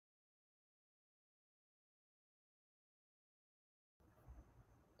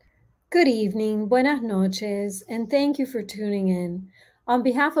Good evening, buenas noches, and thank you for tuning in. On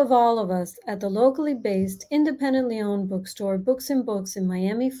behalf of all of us at the locally based, independently owned bookstore Books and Books in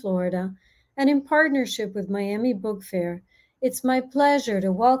Miami, Florida, and in partnership with Miami Book Fair, it's my pleasure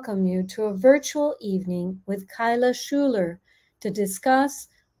to welcome you to a virtual evening with Kyla Schuller to discuss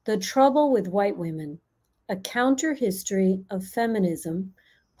The Trouble with White Women, a counter history of feminism,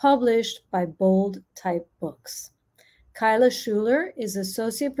 published by Bold Type Books. Kyla Schuller is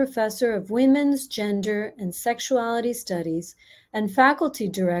Associate Professor of Women's, Gender, and Sexuality Studies and Faculty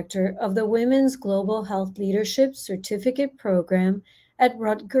Director of the Women's Global Health Leadership Certificate Program at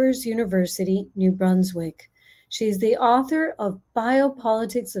Rutgers University, New Brunswick. She is the author of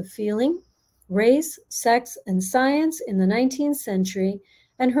Biopolitics of Feeling, Race, Sex, and Science in the 19th Century,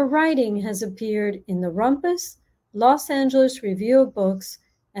 and her writing has appeared in the Rumpus, Los Angeles Review of Books,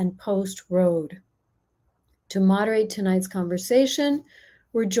 and Post Road. To moderate tonight's conversation,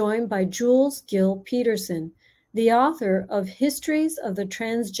 we're joined by Jules Gill-Peterson, the author of Histories of the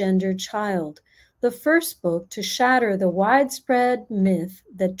Transgender Child, the first book to shatter the widespread myth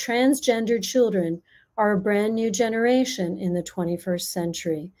that transgender children are a brand new generation in the 21st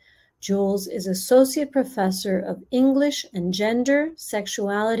century. Jules is Associate Professor of English and Gender,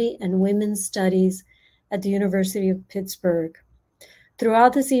 Sexuality, and Women's Studies at the University of Pittsburgh.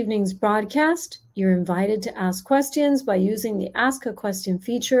 Throughout this evening's broadcast, you're invited to ask questions by using the Ask a Question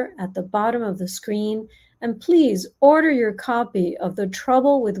feature at the bottom of the screen, and please order your copy of The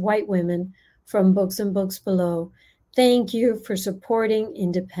Trouble with White Women from Books and Books below. Thank you for supporting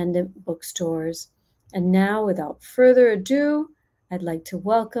independent bookstores. And now, without further ado, I'd like to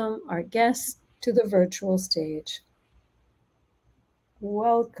welcome our guests to the virtual stage.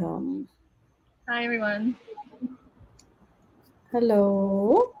 Welcome. Hi, everyone.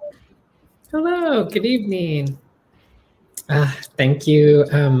 Hello. Hello, good evening. Thank you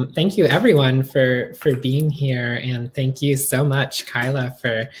everyone for being here, and thank you so much, Kyla,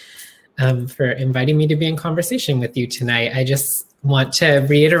 for inviting me to be in conversation with you tonight. I just want to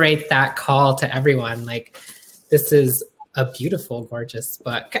reiterate that call to everyone. Like, this is a beautiful, gorgeous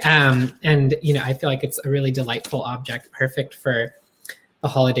book, and I feel like it's a really delightful object, perfect for the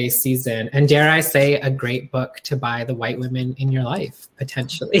holiday season, and dare I say, a great book to buy the white women in your life,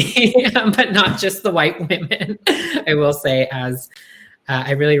 potentially, but not just the white women. I will say, as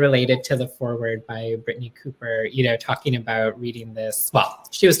I really related to the foreword by Brittany Cooper, talking about reading this. Well,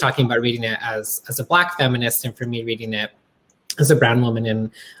 she was talking about reading it as a Black feminist, and for me, reading it as a brown woman and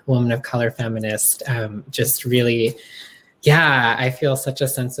a woman of color feminist, just really, I feel such a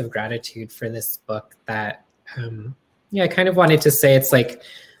sense of gratitude for this book that. I kind of wanted to say it's like,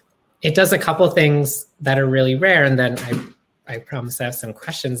 it does a couple things that are really rare, and then I promise I have some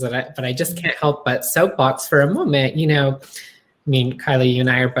questions but I just can't help but soapbox for a moment. Kyla, you and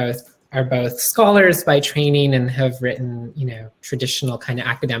I are both scholars by training and have written, traditional kind of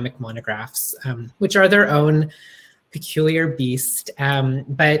academic monographs, which are their own peculiar beast.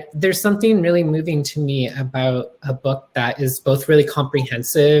 But there's something really moving to me about a book that is both really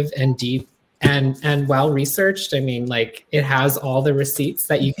comprehensive and deep and well-researched. It has all the receipts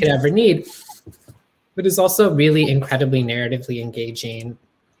that you could ever need, but is also really incredibly narratively engaging.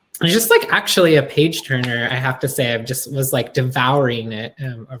 It's just actually a page turner, I have to say. I just was devouring it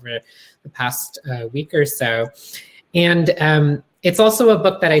over the past week or so. And it's also a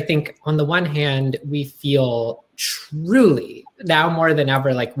book that I think, on the one hand, we feel truly now more than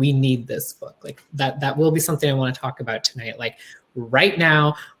ever, we need this book. That will be something I want to talk about tonight. Right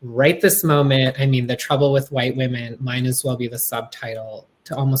now, right this moment. The Trouble with White Women might as well be the subtitle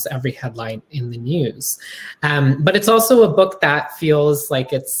to almost every headline in the news. But it's also a book that feels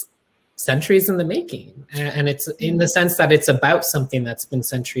like it's centuries in the making. And it's in the sense that it's about something that's been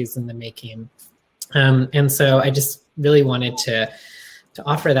centuries in the making. And so I just really wanted to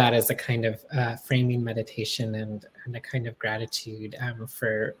offer that as a kind of framing meditation and a kind of gratitude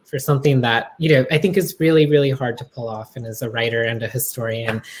for something that, I think is really, really hard to pull off. And as a writer and a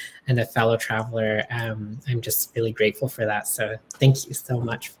historian and a fellow traveler, I'm just really grateful for that. So thank you so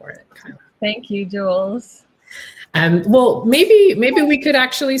much for it, Kyla. Thank you, Jules. Well, maybe we could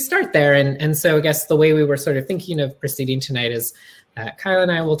actually start there. And so I guess the way we were sort of thinking of proceeding tonight is Kyla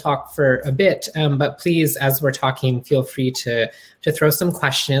and I will talk for a bit, but please, as we're talking, feel free to throw some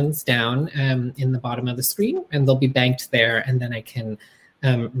questions down in the bottom of the screen, and they'll be banked there, and then I can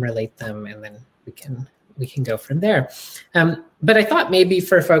relate them, and then we can go from there. But I thought maybe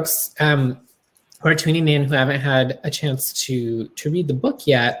for folks who are tuning in who haven't had a chance to read the book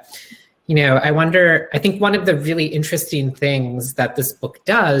yet, I think one of the really interesting things that this book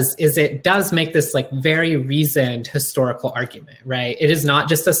does is it does make this like very reasoned historical argument, right? It is not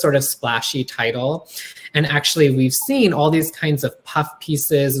just a sort of splashy title. And actually we've seen all these kinds of puff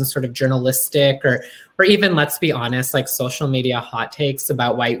pieces and sort of journalistic or even, let's be honest, like social media hot takes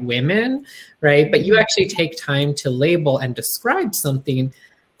about white women, right? But you actually take time to label and describe something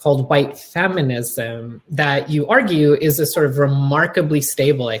called white feminism that you argue is a sort of remarkably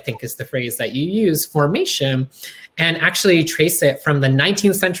stable, I think is the phrase that you use, formation, and actually trace it from the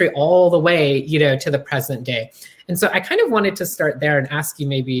 19th century all the way, to the present day. And so I kind of wanted to start there and ask you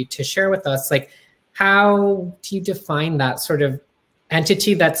maybe to share with us, like, how do you define that sort of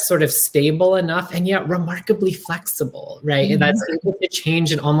entity that's sort of stable enough and yet remarkably flexible, right? And that's able to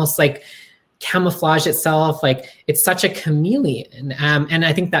change and almost like camouflage itself, like it's such a chameleon. And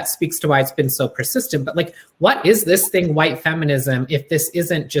I think that speaks to why it's been so persistent. But like, what is this thing, white feminism, if this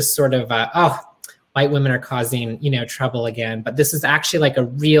isn't just sort of, white women are causing, trouble again, but this is actually like a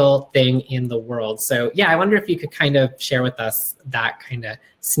real thing in the world. So yeah, I wonder if you could kind of share with us that kind of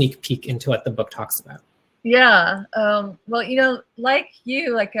sneak peek into what the book talks about. Yeah, well, like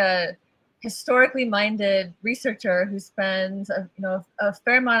a historically minded researcher who spends a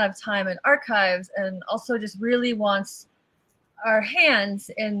fair amount of time in archives and also just really wants our hands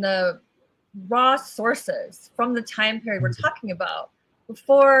in the raw sources from the time period we're talking about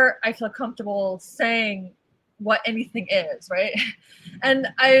before I feel comfortable saying what anything is, right? And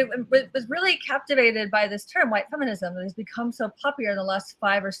I was really captivated by this term, white feminism, that has become so popular in the last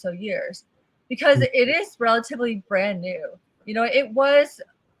 5 or so years because it is relatively brand new. It was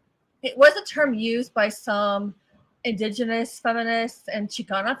a term used by some Indigenous feminists and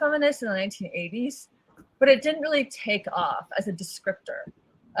Chicana feminists in the 1980s, but it didn't really take off as a descriptor.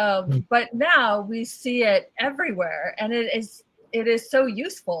 But now we see it everywhere, and it is so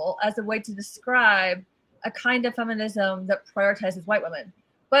useful as a way to describe a kind of feminism that prioritizes white women.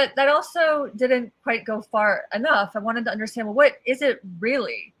 But that also didn't quite go far enough. I wanted to understand, well, what is it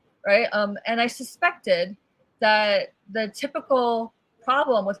really, right? And I suspected that the typical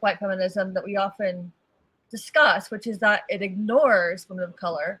problem with white feminism that we often discuss, which is that it ignores women of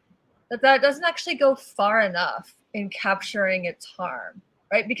color, that doesn't actually go far enough in capturing its harm,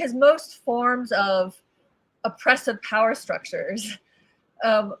 right? Because most forms of oppressive power structures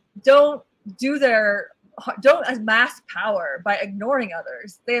don't amass power by ignoring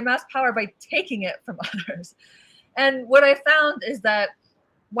others. They amass power by taking it from others. And what I found is that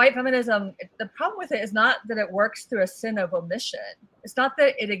white feminism, the problem with it is not that it works through a sin of omission. It's not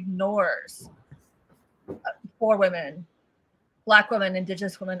that it ignores poor women, Black women,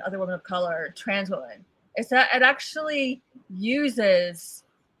 Indigenous women, other women of color, trans women. It's that it actually uses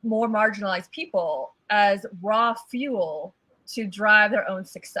more marginalized people as raw fuel to drive their own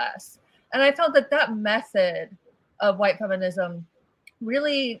success. And I felt that method of white feminism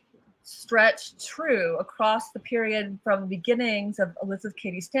really stretched true across the period from the beginnings of Elizabeth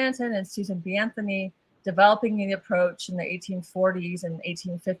Cady Stanton and Susan B. Anthony developing the approach in the 1840s and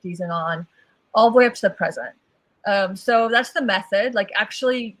 1850s and on, all the way up to the present. So that's the method, like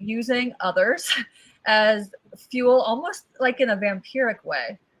actually using others as fuel, almost like in a vampiric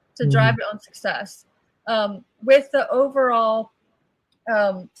way, to drive your own success. With the overall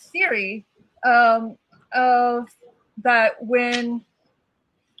theory of that when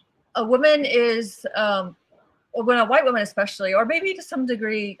a woman is, when a white woman especially, or maybe to some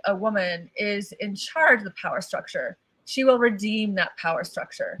degree a woman is in charge of the power structure, she will redeem that power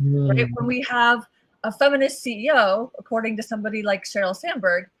structure. Right? When we have a feminist CEO, according to somebody like Sheryl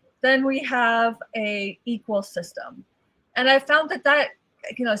Sandberg, then we have a equal system. And I found that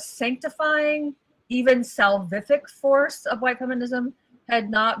sanctifying, even salvific force of white feminism had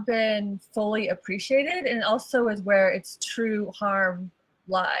not been fully appreciated, and also is where its true harm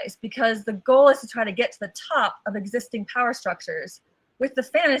lies, because the goal is to try to get to the top of existing power structures with the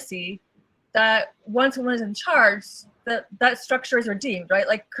fantasy that once a woman is in charge, that structure is redeemed, right?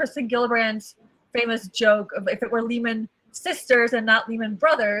 Like Kirsten Gillibrand's famous joke of, if it were Lehman sisters and not Lehman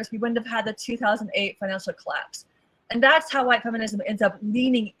brothers, we wouldn't have had the 2008 financial collapse. And that's how white feminism ends up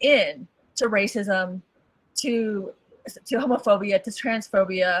leaning in to racism, to homophobia, to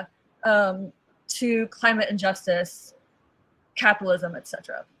transphobia, to climate injustice, capitalism,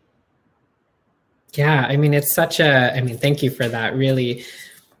 etc. Yeah, I mean, it's such a, thank you for that really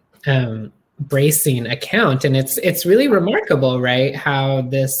bracing account. And it's really remarkable, right? How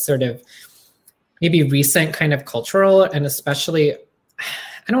this sort of maybe recent kind of cultural, and especially,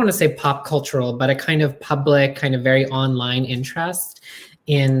 I don't want to say pop cultural, but a kind of public, kind of very online interest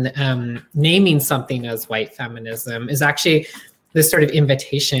in naming something as white feminism is actually this sort of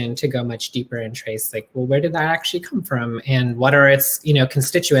invitation to go much deeper and trace, like, well, where did that actually come from, and what are its, you know,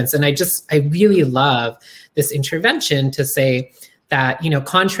 constituents? And I really love this intervention to say that, you know,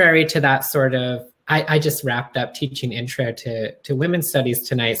 contrary to that sort of, I just wrapped up teaching intro to women's studies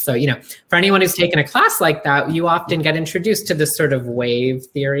tonight. So, you know, for anyone who's taken a class like that, you often get introduced to this sort of wave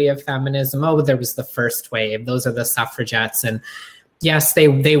theory of feminism. Oh, there was the first wave. Those are the suffragettes. And yes, they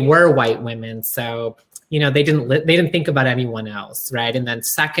were white women. So, you know, they didn't think about anyone else, right? And then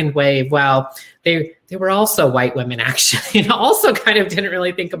second wave, well, they were also white women, actually, and also kind of didn't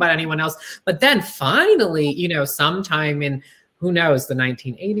really think about anyone else. But then finally, you know, sometime in, who knows, the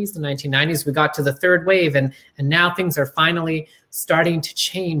 1980s, the 1990s, we got to the third wave, and now things are finally starting to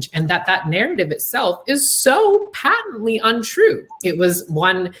change. And that narrative itself is so patently untrue. It was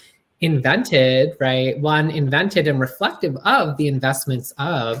one invented, right? One invented and reflective of the investments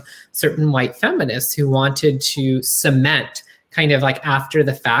of certain white feminists who wanted to cement, kind of like after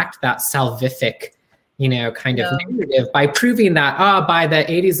the fact, that salvific, you know, kind of narrative by proving that, by the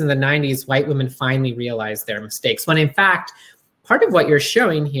 80s and the 90s, white women finally realized their mistakes. When in fact, part of what you're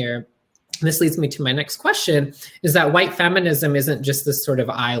showing here, and this leads me to my next question, is that white feminism isn't just this sort of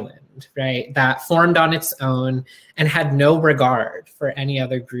island, right, that formed on its own and had no regard for any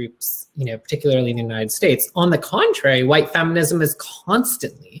other groups, you know, particularly in the United States. On the contrary, white feminism is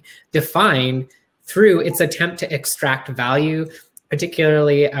constantly defined through its attempt to extract value,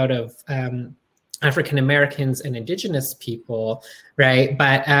 particularly out of African Americans and Indigenous people, right?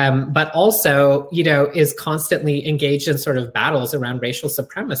 But also, you know, is constantly engaged in sort of battles around racial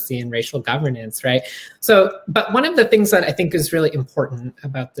supremacy and racial governance, right? So, but one of the things that I think is really important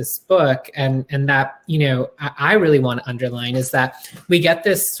about this book, and that, you know, I really want to underline, is that we get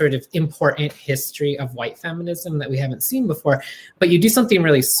this sort of important history of white feminism that we haven't seen before, but you do something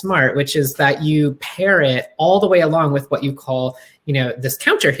really smart, which is that you pair it all the way along with what you call, you know, this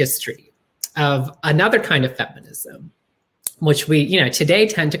counter history of another kind of feminism, which we, you know, today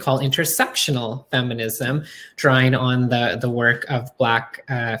tend to call intersectional feminism, drawing on the work of Black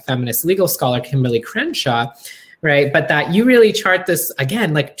feminist legal scholar Kimberly Crenshaw, right? But that you really chart this,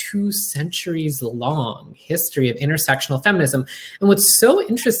 again, like 2 centuries long history of intersectional feminism. And what's so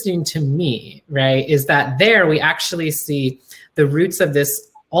interesting to me, right, is that there we actually see the roots of this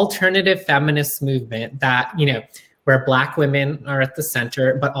alternative feminist movement that, you know, where Black women are at the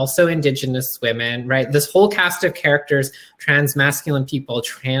center, but also Indigenous women, right? This whole cast of characters, trans masculine people,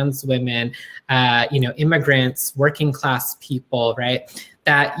 trans women, you know, immigrants, working class people, right?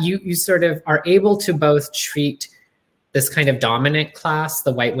 That you sort of are able to both treat this kind of dominant class,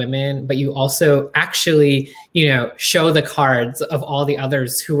 the white women, but you also actually, you know, show the cards of all the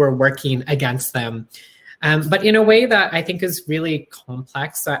others who are working against them. But in a way that I think is really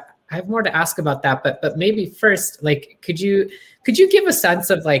complex. I have more to ask about that, but maybe first, like, could you give a sense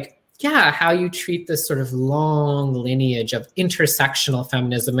of, like, yeah, how you treat this sort of long lineage of intersectional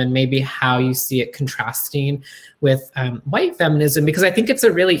feminism, and maybe how you see it contrasting with white feminism? Because I think it's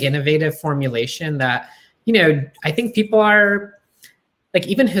a really innovative formulation that, you know, I think people are, like,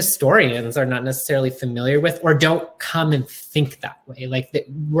 even historians are not necessarily familiar with, or don't come and think that way. Like,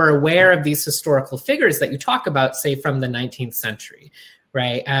 we're aware of these historical figures that you talk about, say, from the 19th century,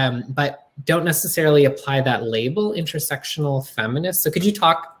 right? But don't necessarily apply that label, intersectional feminist. So could you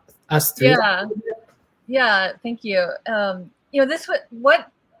talk us through that? Yeah, thank you. You know,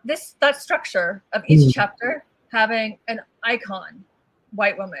 that structure of each chapter having an icon,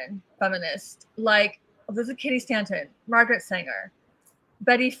 white woman, feminist, like Elizabeth Cady Stanton, Margaret Sanger,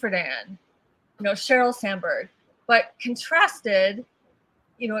 Betty Friedan, you know, Sheryl Sandberg, but contrasted,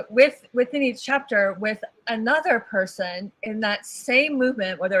 you know, within each chapter with another person in that same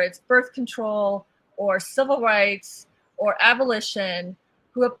movement, whether it's birth control or civil rights or abolition,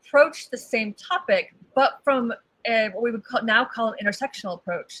 who approached the same topic, but from what we would now call an intersectional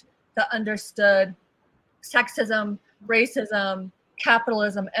approach that understood sexism, racism,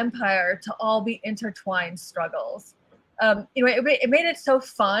 capitalism, empire to all be intertwined struggles. You know, it made it so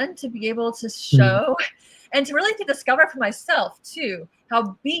fun to be able to show and to really to discover for myself too,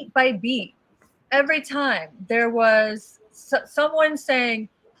 how beat by beat, every time there was someone saying,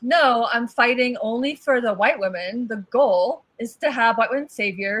 no, I'm fighting only for the white women. The goal is to have white women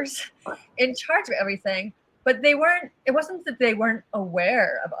saviors in charge of everything. But it wasn't that they weren't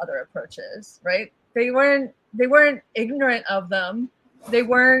aware of other approaches, right? They weren't ignorant of them. They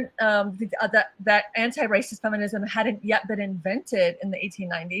weren't, that anti-racist feminism hadn't yet been invented in the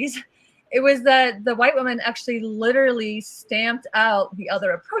 1890s. It was that the white women actually literally stamped out the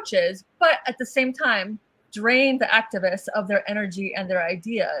other approaches, but at the same time, drained the activists of their energy and their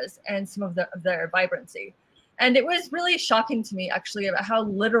ideas and some of their vibrancy. And it was really shocking to me, actually, about how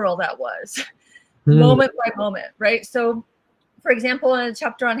literal that was, moment by moment, right? So, for example, in a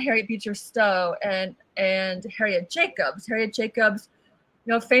chapter on Harriet Beecher Stowe and Harriet Jacobs,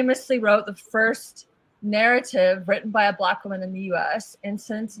 famously wrote the first narrative written by a Black woman in the U.S.,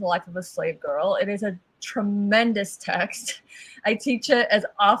 Incidents in the Life of a Slave Girl. It is a tremendous text. I teach it as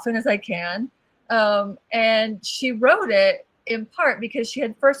often as I can. And she wrote it in part because she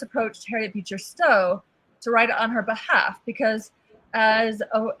had first approached Harriet Beecher Stowe to write it on her behalf, because as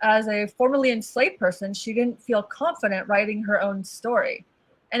a formerly enslaved person, she didn't feel confident writing her own story.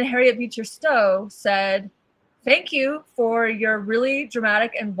 And Harriet Beecher Stowe said, "Thank you for your really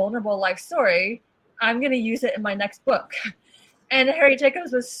dramatic and vulnerable life story. I'm going to use it in my next book." And Harriet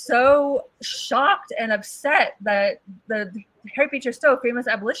Jacobs was so shocked and upset that the Harriet Beecher Stowe, famous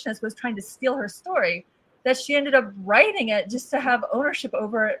abolitionist, was trying to steal her story, that she ended up writing it just to have ownership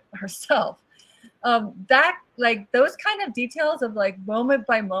over it herself. Those kind of details of like moment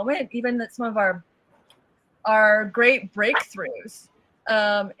by moment, even that some of our great breakthroughs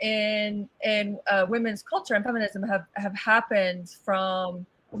in women's culture and feminism have happened from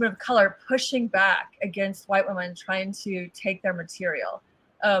women of color pushing back against white women trying to take their material.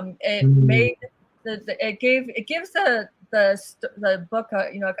 It gives the book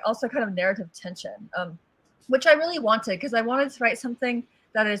also kind of narrative tension, which I really wanted, because I wanted to write something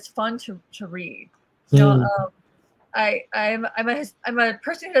that is fun to read. I'm a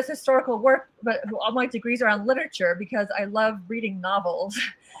person who does historical work, but all my degrees are on literature because I love reading novels.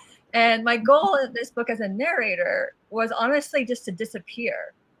 And my goal in this book as a narrator was honestly just to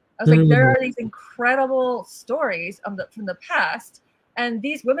disappear. I was like, there are these incredible stories from the past, and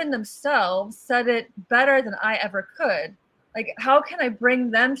these women themselves said it better than I ever could. Like, how can I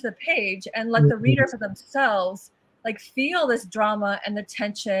bring them to the page and let the reader for themselves like feel this drama and the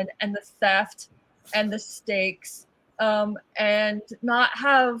tension and the theft and the stakes, and not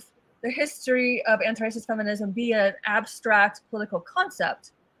have the history of anti-racist feminism be an abstract political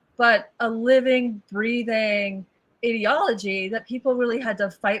concept, but a living, breathing ideology that people really had to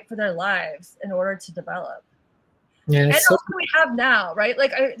fight for their lives in order to develop. Yeah, and also we have now, right?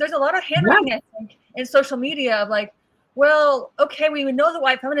 Like, there's a lot of handwriting, I think, in social media of like, well, okay, we know that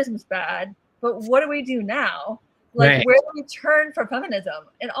white feminism is bad, but what do we do now? Like, where do we turn for feminism?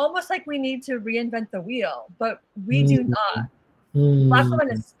 And almost like we need to reinvent the wheel, but we do not. Black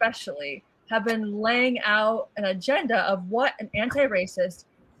women especially have been laying out an agenda of what an anti-racist,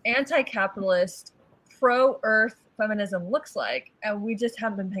 anti-capitalist, pro-earth feminism looks like, and we just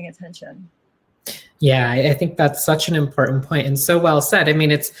haven't been paying attention. Yeah, I think that's such an important point, and so well said. I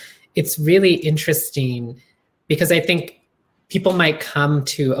mean, it's really interesting, because I think people might come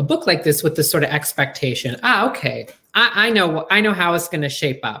to a book like this with this sort of expectation. Okay, I know how it's going to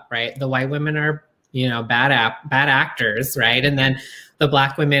shape up, right? The white women are, bad actors, right? And then the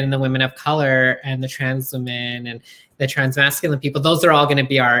Black women and the women of color and the trans women and the transmasculine people, those are all going to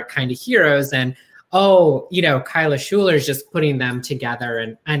be our kind of heroes. And Kyla Schuller is just putting them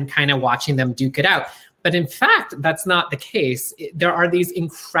together and kind of watching them duke it out. But in fact, that's not the case. There are these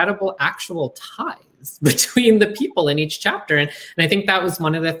incredible actual ties between the people in each chapter. And I think that was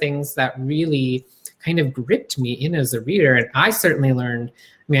one of the things that really kind of gripped me in as a reader. And I certainly learned,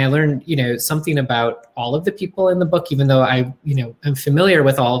 something about all of the people in the book, even though I'm familiar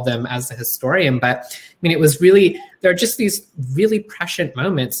with all of them as a historian. But it was really, there are just these really prescient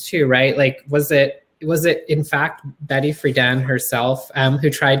moments too, right? Like, was it in fact Betty Friedan herself who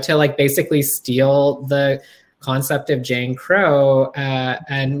tried to like basically steal the concept of Jane Crow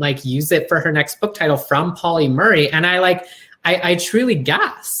and like use it for her next book title from Pauli Murray? And I truly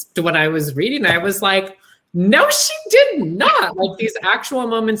gasped when I was reading. I was like, no, she did not. Like, these actual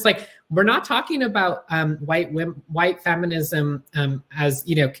moments, like, we're not talking about white feminism as,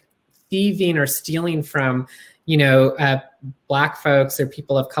 thieving or stealing from, Black folks or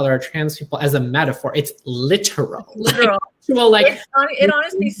people of color or trans people as a metaphor. It's literal. It's literal. Like, it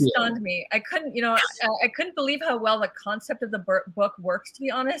honestly stunned me. I couldn't, I couldn't believe how well the concept of the book works, to be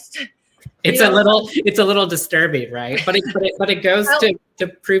honest. It's a little disturbing, right? But it goes to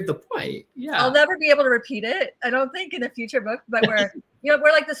prove the point. Yeah. I'll never be able to repeat it, I don't think, in a future book, but where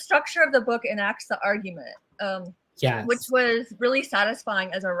where like the structure of the book enacts the argument. Yes. Which was really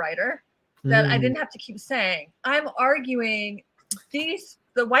satisfying as a writer, that I didn't have to keep saying, I'm arguing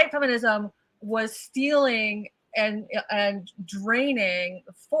the white feminism was stealing and draining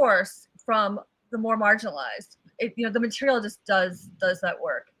force from the more marginalized. The material just does that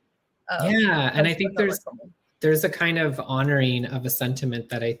work. And I think there's a kind of honoring of a sentiment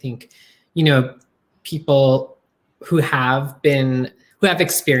that I think, people who have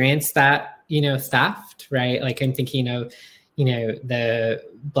experienced that, theft, right? Like I'm thinking of, the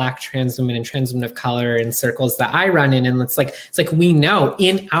Black trans women and trans women of color in circles that I run in. And it's like we know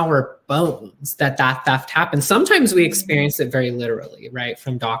in our bones that theft happens. Sometimes we experience it very literally, right?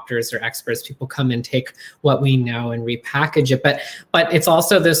 From doctors or experts, people come and take what we know and repackage it. But it's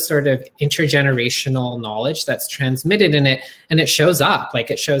also this sort of intergenerational knowledge that's transmitted in it, and it shows up.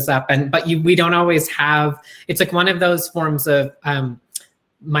 But we don't always have, it's like one of those forms of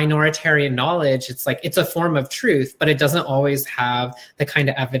minoritarian knowledge. It's like it's a form of truth, but it doesn't always have the kind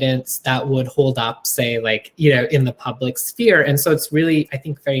of evidence that would hold up, say, like, in the public sphere. And so it's really, I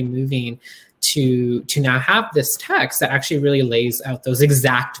think, very moving to now have this text that actually really lays out those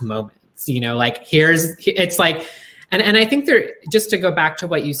exact moments. Like it's like, and I think there, just to go back to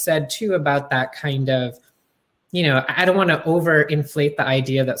what you said too about that kind of, I don't want to overinflate the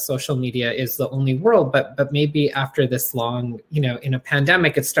idea that social media is the only world, but maybe after this long, in a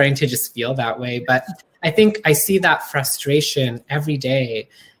pandemic, it's starting to just feel that way. But I think I see that frustration every day,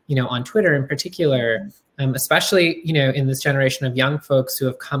 on Twitter in particular, especially, in this generation of young folks who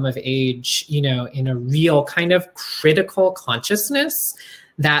have come of age, in a real kind of critical consciousness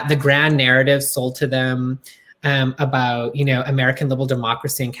that the grand narrative sold to them about, American liberal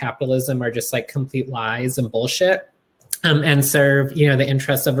democracy and capitalism are just like complete lies and bullshit, and serve, the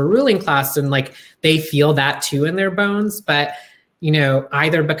interests of a ruling class. And like, they feel that too in their bones, but,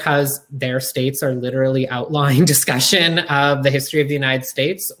 either because their states are literally outlawing discussion of the history of the United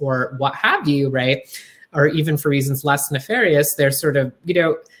States or what have you, right? Or even for reasons less nefarious, they're sort of,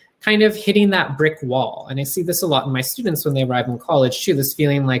 kind of hitting that brick wall. And I see this a lot in my students when they arrive in college too, this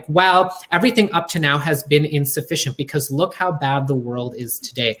feeling like, well, everything up to now has been insufficient because look how bad the world is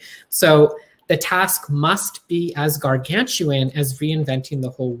today. So the task must be as gargantuan as reinventing the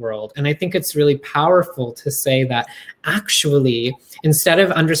whole world. And I think it's really powerful to say that actually, instead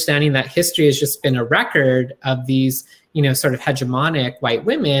of understanding that history has just been a record of these, sort of hegemonic white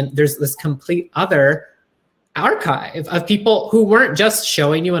women, there's this complete other archive of people who weren't just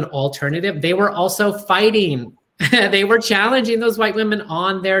showing you an alternative, they were also fighting. They were challenging those white women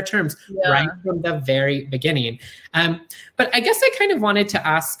on their terms, right from the very beginning. But I guess I kind of wanted to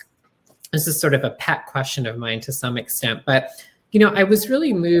ask, this is sort of a pet question of mine to some extent, but I was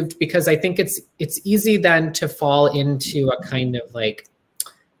really moved because I think it's easy then to fall into a kind of like,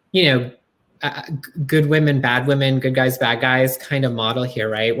 good women, bad women, good guys, bad guys kind of model here,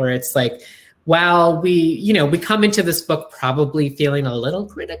 right? Where it's like, well, we come into this book probably feeling a little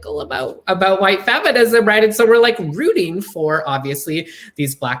critical about white feminism, right? And so we're like rooting for, obviously,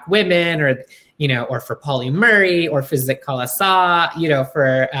 these Black women, or for Pauli Murray, or for Kyla,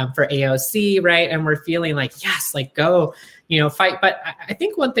 for AOC, right? And we're feeling like, yes, like go, fight. But I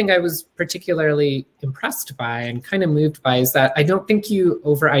think one thing I was particularly impressed by and kind of moved by is that I don't think you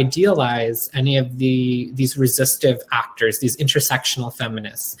over-idealize any of these resistive actors, these intersectional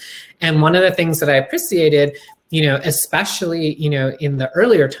feminists. And one of the things that I appreciated, especially, in the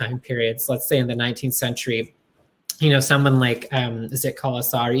earlier time periods, let's say in the 19th century, someone like Kyla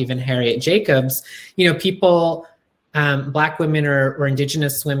or even Harriet Jacobs, people, Black women or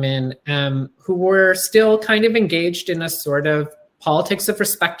Indigenous women who were still kind of engaged in a sort of politics of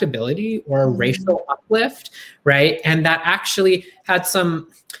respectability or racial uplift, right? And that actually had some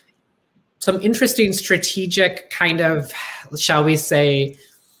interesting strategic kind of, shall we say,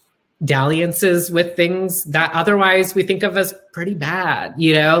 dalliances with things that otherwise we think of as pretty bad,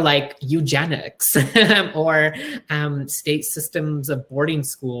 like eugenics or state systems of boarding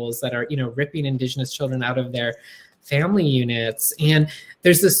schools that are, ripping Indigenous children out of their family units. And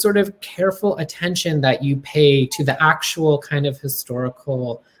there's this sort of careful attention that you pay to the actual kind of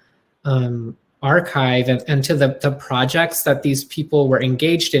historical archive and to the projects that these people were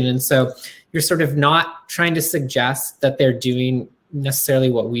engaged in. And so you're sort of not trying to suggest that they're doing necessarily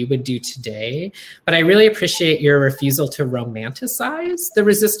what we would do today, but I really appreciate your refusal to romanticize the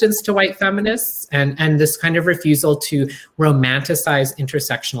resistance to white feminists and this kind of refusal to romanticize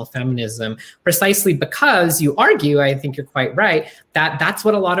intersectional feminism, precisely because you argue, I think you're quite right, that that's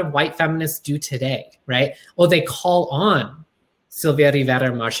what a lot of white feminists do today, right? Well, they call on Sylvia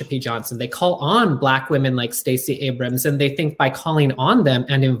Rivera and Marsha P. Johnson. They call on Black women like Stacey Abrams, and they think by calling on them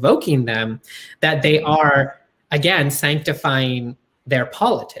and invoking them that they are, again, sanctifying their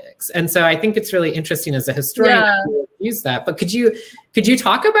politics. And so I think it's really interesting as a historian to use that. But could you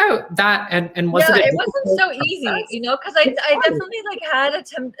talk about that? And was it wasn't so easy, because I definitely had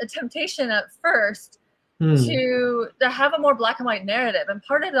a temptation at first to have a more black and white narrative. And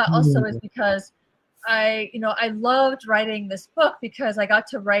part of that also is because I loved writing this book because I got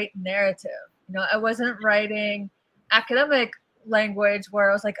to write narrative. I wasn't writing academic language where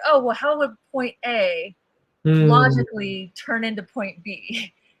I was like, oh, well, how would point A logically turn into point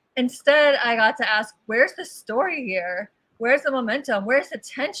B? Instead, I got to ask, where's the story here? Where's the momentum? Where's the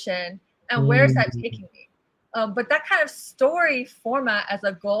tension? And where's that taking me? But that kind of story format as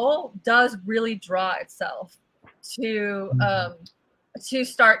a goal does really draw itself to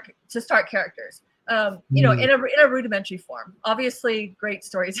start characters. You know, in a rudimentary form. Obviously, great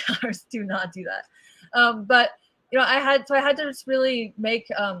storytellers do not do that. But you know, I had to just really make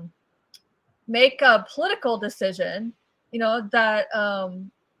a political decision. You know, that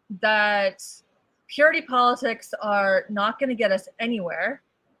purity politics are not going to get us anywhere,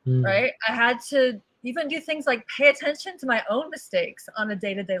 right? I had to even do things like pay attention to my own mistakes on a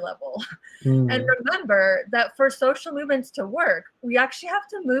day-to-day level. And remember that for social movements to work, we actually have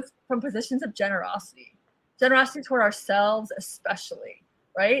to move from positions of generosity toward ourselves especially,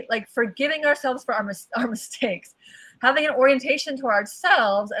 right? Like forgiving ourselves for our mistakes, having an orientation to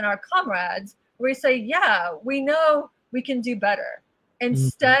ourselves and our comrades where we say, yeah, we know we can do better,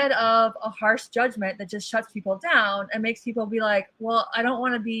 instead of a harsh judgment that just shuts people down and makes people be like, well, I don't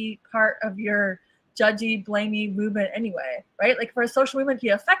want to be part of your judgy, blamey movement anyway, right? Like for a social movement to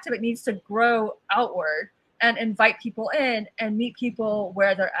be effective, it needs to grow outward and invite people in and meet people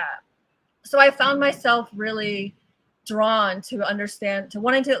where they're at. So I found myself really drawn to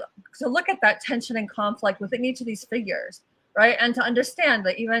wanting to look at that tension and conflict within each of these figures, right? And to understand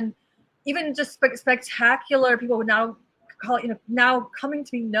that even just spectacular people would now call, you know, now coming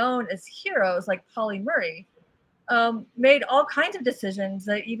to be known as heroes like Pauli Murray, made all kinds of decisions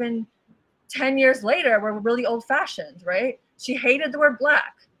that even 10 years later were really old-fashioned, right? She hated the word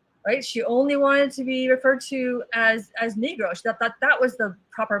Black, right? She only wanted to be referred to as Negro. She thought that was the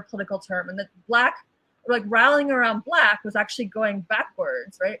proper political term, and that Black, like rallying around Black, was actually going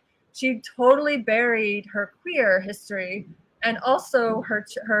backwards, right? She totally buried her queer history and also her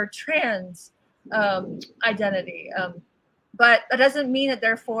trans identity. But that doesn't mean that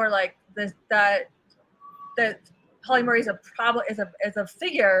therefore like that Pauli Murray is a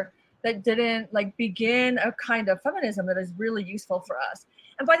figure that didn't like begin a kind of feminism that is really useful for us.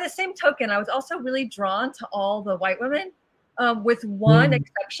 And by the same token, I was also really drawn to all the white women, with one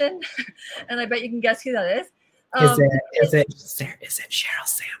exception, and I bet you can guess who that is. Is it Sheryl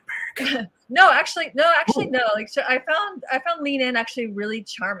Sandberg? No. Like I found Lean In actually really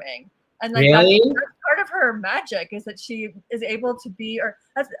charming, and like really? that's part of her magic is that she is able to be, or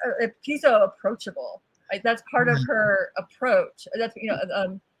she's so approachable. Right? That's part of her approach. That's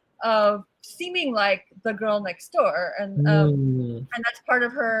of seeming like the girl next door, and that's part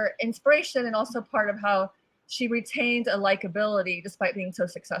of her inspiration, and also part of how she retained a likability despite being so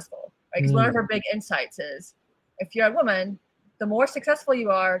successful. Right? Because one of her big insights is, if you're a woman, the more successful you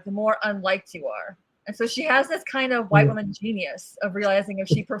are, the more unliked you are. And so she has this kind of white woman genius of realizing if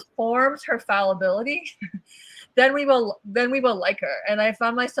she performs her fallibility, then we will like her. And I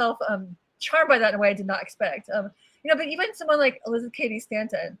found myself charmed by that in a way I did not expect. But even someone like Elizabeth Cady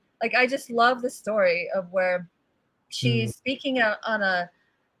Stanton, like I just love the story of where she's speaking on a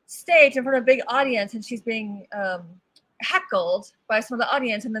stage in front of a big audience, and she's being heckled by some of the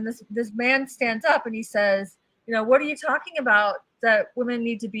audience. And then this man stands up and he says, what are you talking about that women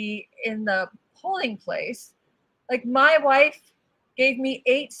need to be in the polling place? Like, my wife gave me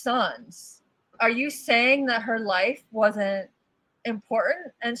 8 sons. Are you saying that her life wasn't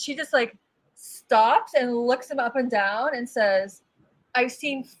important? And she just like stops and looks him up and down and says, I've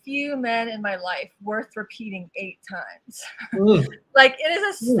seen few men in my life worth repeating 8 times. Like, it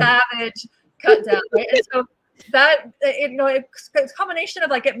is a savage cut down, right? And so that, it's a combination of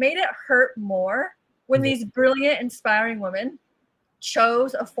like, it made it hurt more when these brilliant, inspiring women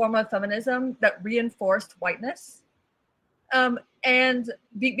chose a form of feminism that reinforced whiteness. Because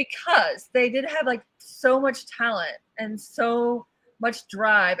they did have like so much talent and so much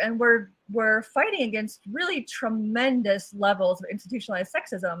drive, and we're fighting against really tremendous levels of institutionalized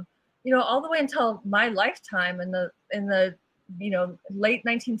sexism, all the way until my lifetime in the late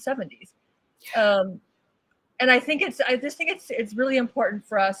 1970s. And I just think it's really important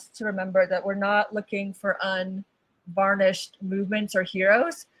for us to remember that we're not looking for unvarnished movements or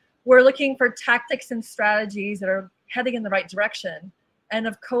heroes. We're looking for tactics and strategies that are heading in the right direction, and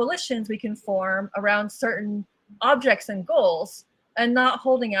of coalitions we can form around certain objects and goals, and not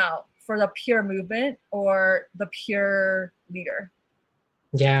holding out for the pure movement or the pure leader.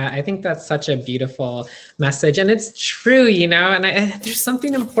 Yeah, I think that's such a beautiful message, and it's true, and there's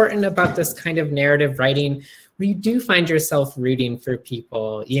something important about this kind of narrative writing where you do find yourself rooting for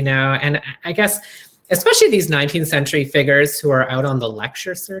people, and I guess especially these 19th century figures who are out on the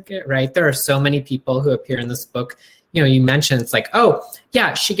lecture circuit, right? There are so many people who appear in this book. You know, you mentioned it's like, oh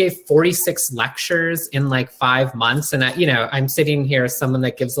yeah, she gave 46 lectures in like 5 months. And I'm sitting here as someone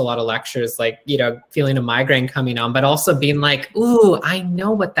that gives a lot of lectures, like, feeling a migraine coming on, but also being like, ooh, I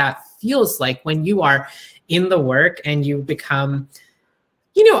know what that feels like when you are in the work and you become,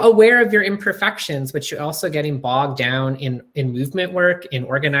 aware of your imperfections, but you're also getting bogged down in movement work, in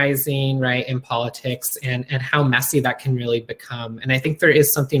organizing, right, in politics, and how messy that can really become. And I think there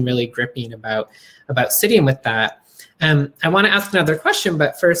is something really gripping about sitting with that. I want to ask another question,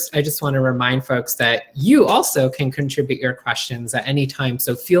 but first I just want to remind folks that you also can contribute your questions at any time.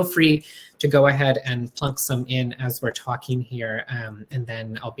 So feel free to go ahead and plunk some in as we're talking here, and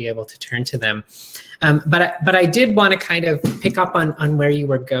then I'll be able to turn to them. But I did want to kind of pick up on where you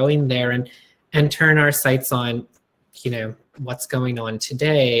were going there and turn our sights on, what's going on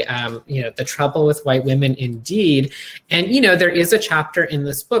today, the trouble with white women indeed. And, there is a chapter in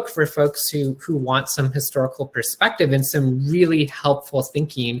this book for folks who want some historical perspective and some really helpful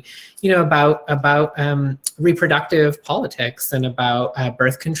thinking, about reproductive politics and about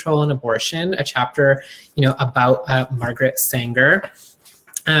birth control and abortion, a chapter, about Margaret Sanger.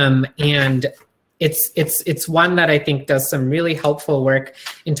 And it's one that I think does some really helpful work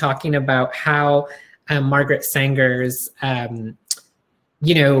in talking about how Margaret Sanger's,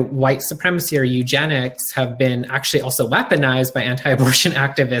 white supremacy or eugenics have been actually also weaponized by anti-abortion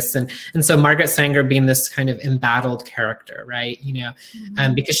activists. And so Margaret Sanger being this kind of embattled character, right?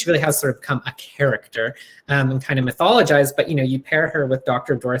 Because she really has sort of become a character and kind of mythologized, but, you pair her with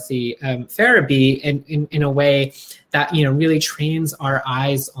Dr. Dorothy Farabee in a way that, really trains our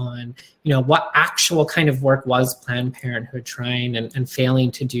eyes on, what actual kind of work was Planned Parenthood trying and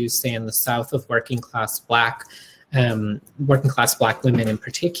failing to do, say, in the South with working class Black women in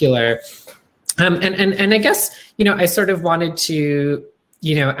particular. And I guess, I sort of wanted to,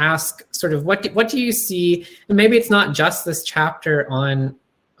 ask sort of what do you see, and maybe it's not just this chapter on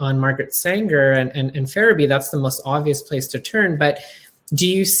Margaret Sanger and Farabee, that's the most obvious place to turn, but do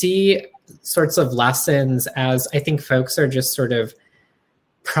you see sorts of lessons as I think folks are just sort of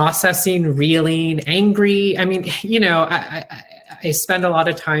processing, reeling, angry? I mean, I spend a lot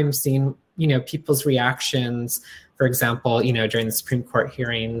of time seeing, people's reactions, for example, during the Supreme Court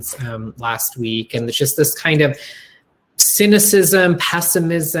hearings last week, and it's just this kind of cynicism,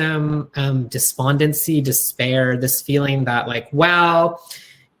 pessimism, despondency, despair, this feeling that like, well,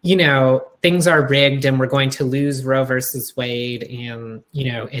 things are rigged and we're going to lose Roe versus Wade. And,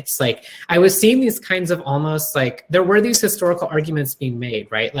 it's like, I was seeing these kinds of almost like, there were these historical arguments being made,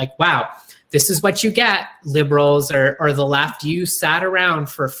 right? Like, wow, this is what you get, liberals or the left. You sat around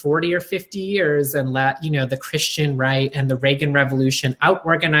for 40 or 50 years and let, the Christian right and the Reagan Revolution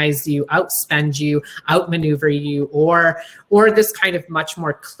out-organize you, outspend you, outmaneuver you, or this kind of much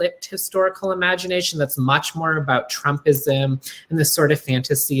more clipped historical imagination that's much more about Trumpism and this sort of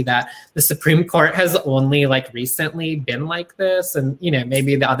fantasy that the Supreme Court has only like recently been like this. And,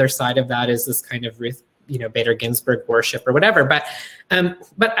 maybe the other side of that is this kind of Bader Ginsburg worship or whatever. But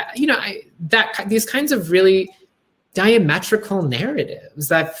these kinds of really diametrical narratives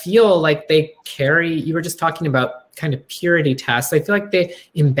that feel like they carry, you were just talking about kind of purity tests. I feel like they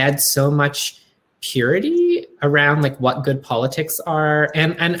embed so much purity around like what good politics are.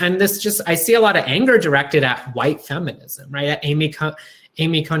 And this just, I see a lot of anger directed at white feminism, right? At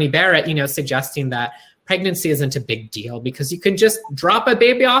Amy Coney Barrett, suggesting that pregnancy isn't a big deal because you can just drop a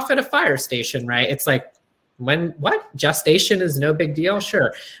baby off at a fire station, right? It's like, what? Gestation is no big deal?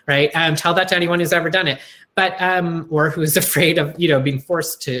 Sure, right? Tell that to anyone who's ever done it, but or who's afraid of, being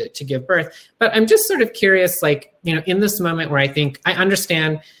forced to give birth. But I'm just sort of curious, like, in this moment where I think I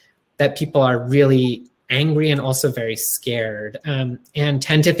understand that people are really angry and also very scared, and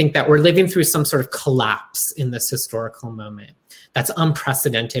tend to think that we're living through some sort of collapse in this historical moment that's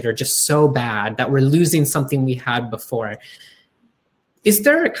unprecedented or just so bad that we're losing something we had before. Is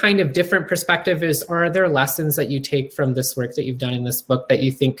there a kind of different perspective? Or are there lessons that you take from this work that you've done in this book that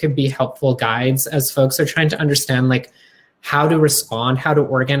you think could be helpful guides as folks are trying to understand like how to respond, how to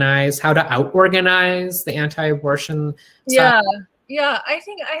organize, how to out-organize the anti-abortion side? Yeah, I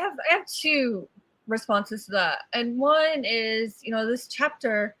think I have two responses to that. And one is, this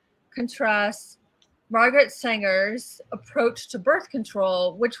chapter contrasts Margaret Sanger's approach to birth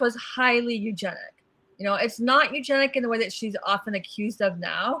control, which was highly eugenic. It's not eugenic in the way that she's often accused of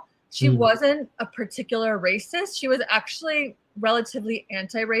now. She wasn't a particular racist. She was actually relatively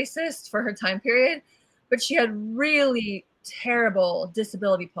anti-racist for her time period, but she had really terrible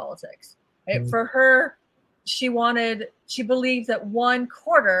disability politics. Right? For her, she believed that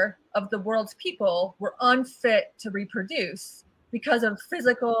 1/4 of the world's people were unfit to reproduce because of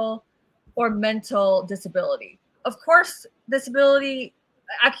physical or mental disability. Of course, disability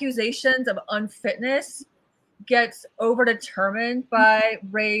accusations of unfitness gets overdetermined by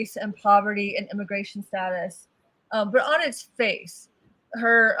race and poverty and immigration status. But on its face,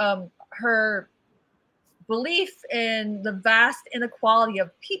 her belief in the vast inequality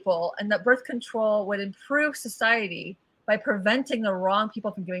of people and that birth control would improve society by preventing the wrong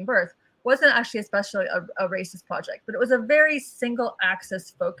people from giving birth wasn't actually especially a racist project, but it was a very single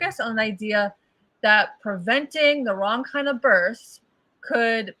axis focus on the idea that preventing the wrong kind of births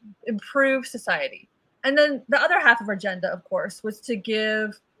could improve society. And then the other half of her agenda, of course, was to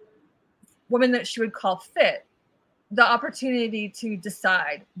give women that she would call fit the opportunity to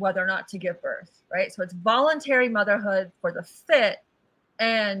decide whether or not to give birth, right? So it's voluntary motherhood for the fit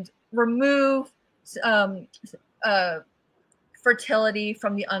and remove fertility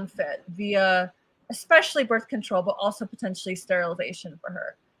from the unfit via especially birth control, but also potentially sterilization for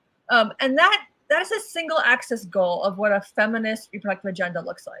her. And that is a single axis goal of what a feminist reproductive agenda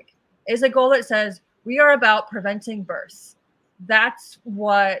looks like. Is a goal that says we are about preventing births. That's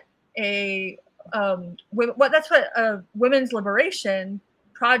what a women's liberation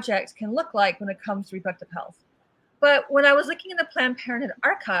project can look like when it comes to reproductive health. But when I was looking in the Planned Parenthood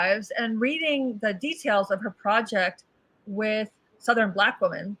archives and reading the details of her project with Southern Black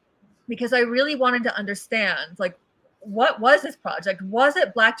women, because I really wanted to understand, like, what was this project? Was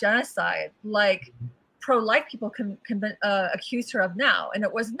it Black genocide, like pro-life people can accuse her of now? And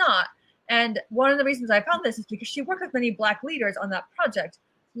it was not. And one of the reasons I found this is because she worked with many Black leaders on that project,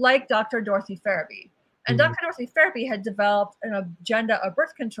 like Dr. Dorothy Farabee. And Dr. Dorothy Farabee had developed an agenda of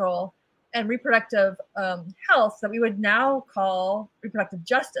birth control and reproductive health that we would now call reproductive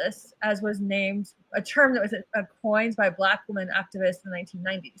justice, as was named a term that was coined by Black women activists in the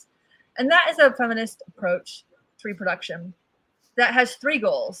 1990s. And that is a feminist approach to reproduction that has 3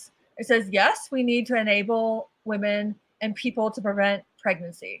 goals. It says, yes, we need to enable women and people to prevent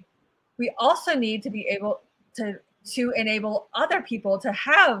pregnancy. We also need to be able to enable other people to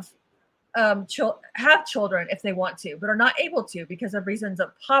have children if they want to, but are not able to because of reasons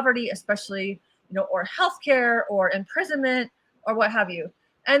of poverty, especially, or healthcare or imprisonment or what have you.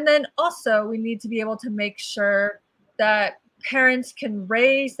 And then also we need to be able to make sure that parents can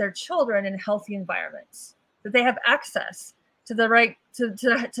raise their children in healthy environments, that they have access to the right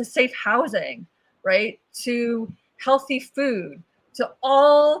to safe housing, right, to healthy food, to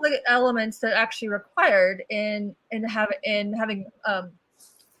all the elements that are actually required in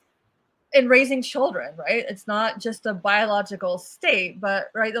raising children, right? It's not just a biological state, but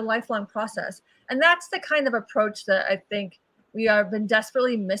right, the lifelong process. And that's the kind of approach that I think we have been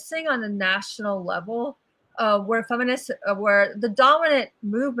desperately missing on a national level, where feminists, where the dominant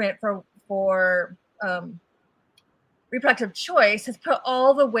movement for reproductive choice has put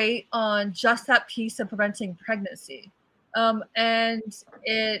all the weight on just that piece of preventing pregnancy. And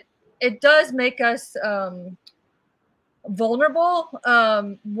it does make us vulnerable,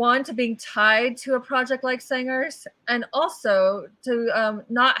 one, to being tied to a project like Sanger's, and also to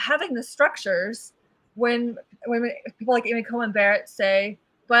not having the structures when people like Amy Cohen Barrett say,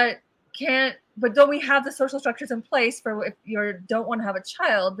 but don't we have the social structures in place for if you don't want to have a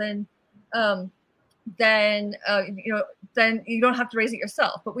child, then you don't have to raise it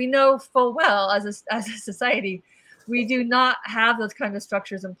yourself. But we know full well as a society, we do not have those kind of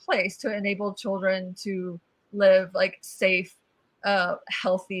structures in place to enable children to live like safe,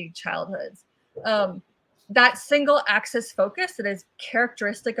 healthy childhoods. That single axis focus that is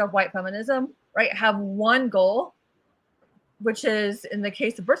characteristic of white feminism, right, have one goal, which is, in the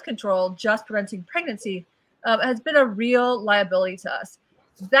case of birth control, just preventing pregnancy, has been a real liability to us.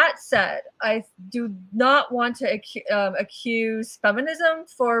 That said, I do not want to accuse feminism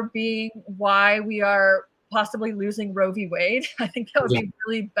for being why we are possibly losing Roe v. Wade. I think that would be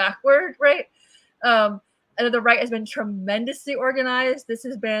really backward, right? And the right has been tremendously organized. This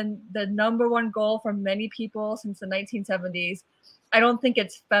has been the #1 goal for many people since the 1970s. I don't think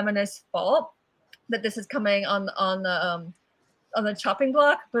it's feminists' fault that this is coming on the chopping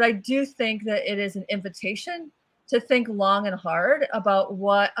block, but I do think that it is an invitation to think long and hard about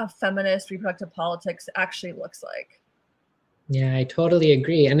what a feminist reproductive politics actually looks like. Yeah, I totally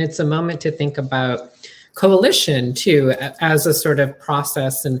agree. And it's a moment to think about coalition too, as a sort of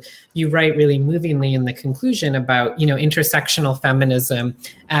process. And you write really movingly in the conclusion about, intersectional feminism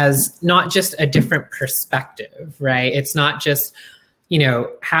as not just a different perspective, right? It's not just,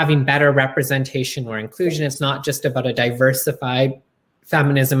 having better representation or inclusion. It's not just about a diversified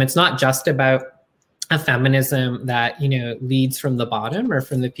feminism. It's not just about a feminism that, you know, leads from the bottom, or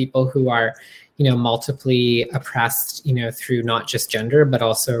from the people who are, you know, multiply oppressed, you know, through not just gender, but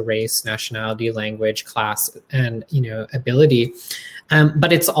also race, nationality, language, class, and, you know, ability.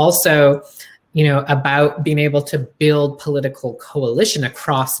 But it's also, you know, about being able to build political coalition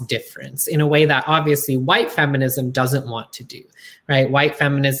across difference in a way that obviously white feminism doesn't want to do, right? White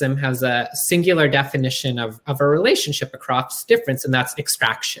feminism has a singular definition of a relationship across difference, and that's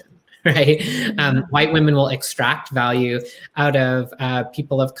extraction. Right? White women will extract value out of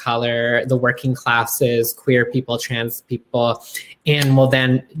people of color, the working classes, queer people, trans people, and will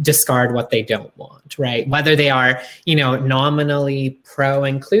then discard what they don't want, right? Whether they are, you know, nominally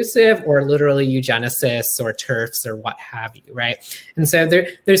pro-inclusive or literally eugenicists or TERFs or what have you, right? And so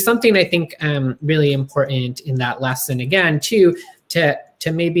there's something I think really important in that lesson, again, too, to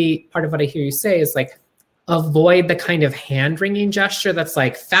maybe part of what I hear you say is like, avoid the kind of hand-wringing gesture that's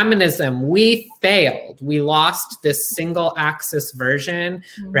like, feminism, we failed. We lost this single axis version,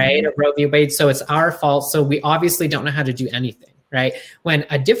 right, of Roe v. Wade, so it's our fault, so we obviously don't know how to do anything, right? When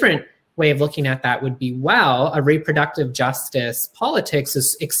a different way of looking at that would be, well, a reproductive justice politics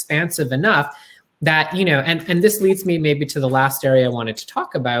is expansive enough that, you know, and this leads me maybe to the last area I wanted to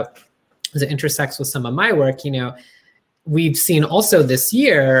talk about, as it intersects with some of my work. You know, we've seen also this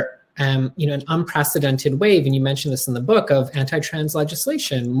year, you know, an unprecedented wave, and you mentioned this in the book, of anti-trans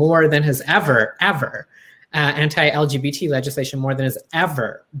legislation, more than has ever, anti-LGBT legislation more than has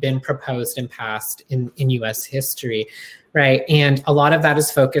ever been proposed and passed in US history, right? And a lot of that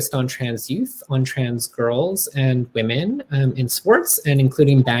is focused on trans youth, on trans girls and women in sports, and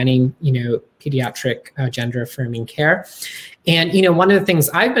including banning, you know, pediatric gender affirming care. And, you know, one of the things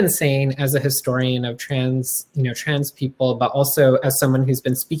I've been saying as a historian of trans, you know, trans people, but also as someone who's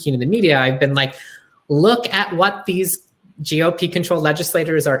been speaking in the media, I've been like, look at what these GOP-controlled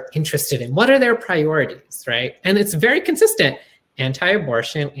legislators are interested in. What are their priorities, right? And it's very consistent: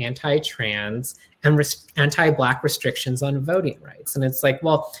 anti-abortion, anti-trans, and anti-Black restrictions on voting rights. And it's like,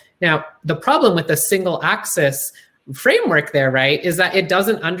 well, now the problem with the single axis framework there, right, is that it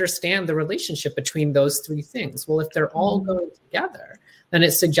doesn't understand the relationship between those three things. Well, if they're all going together, then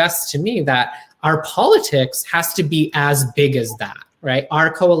it suggests to me that our politics has to be as big as that, right?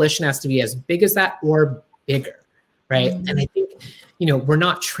 Our coalition has to be as big as that or bigger, right? And I think, you know, we're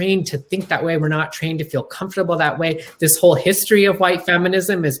not trained to think that way. We're not trained to feel comfortable that way. This whole history of white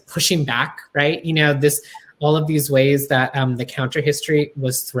feminism is pushing back, right? You know, all of these ways that the counter history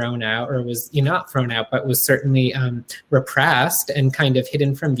was thrown out, or was, you know, not thrown out, but was certainly repressed and kind of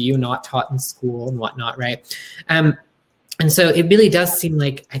hidden from view, not taught in school and whatnot, right? And so it really does seem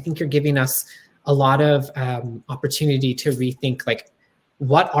like, I think you're giving us a lot of opportunity to rethink, like,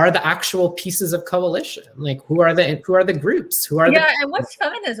 what are the actual pieces of coalition? Like, who are the groups? Who are and what's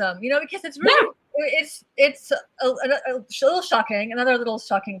feminism? You know, because it's really, it's a little shocking. Another little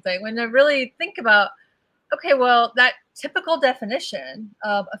shocking thing when I really think about, okay, well, that typical definition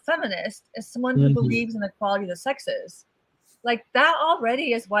of a feminist is someone who believes in the equality of the sexes. Like, that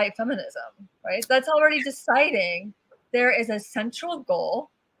already is white feminism, right? That's already deciding there is a central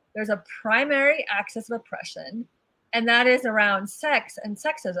goal, there's a primary axis of oppression, and that is around sex and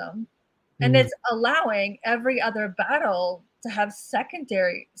sexism. And it's allowing every other battle to have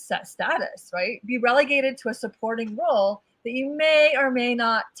secondary status, right? Be relegated to a supporting role that you may or may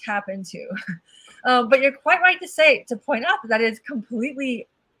not tap into. But you're quite right to point out that is completely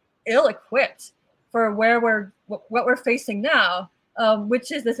ill-equipped for what we're facing now, which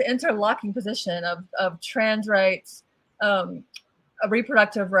is this interlocking position of trans rights,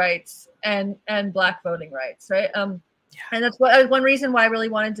 reproductive rights, and Black voting rights, right? And that's one reason why I really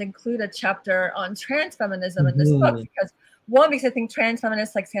wanted to include a chapter on trans feminism in this book, because I think trans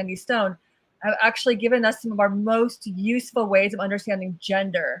feminists like Sandy Stone have actually given us some of our most useful ways of understanding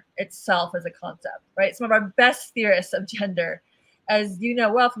gender itself as a concept, right? Some of our best theorists of gender, as you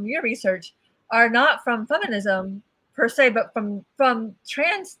know well from your research, are not from feminism per se, but from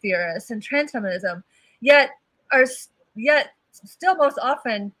trans theorists and trans feminism, yet still most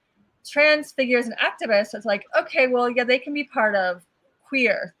often trans figures and activists. It's like, okay, well, yeah, they can be part of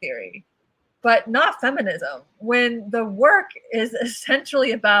queer theory, but not feminism, when the work is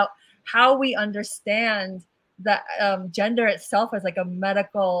essentially about how we understand that gender itself as like a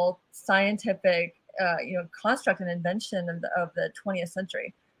medical, scientific, construct and invention of the 20th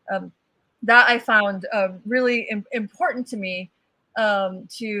century. That I found really important to me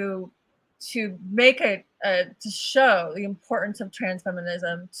to make to show the importance of trans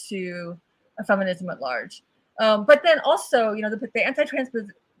feminism to feminism at large. But then also, the anti-trans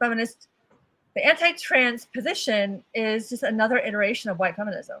feminist the anti-trans position is just another iteration of white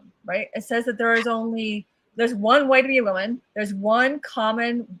feminism, right? It says that there's one way to be a woman, there's one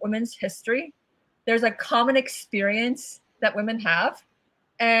common women's history, there's a common experience that women have,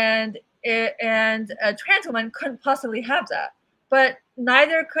 and a trans woman couldn't possibly have that. But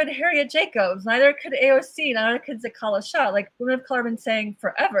neither could Harriet Jacobs, neither could AOC, neither could Kyla. Like, women of color have been saying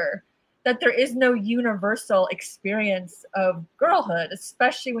forever that there is no universal experience of girlhood,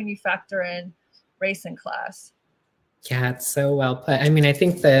 especially when you factor in race and class. Yeah, it's so well put. I mean, I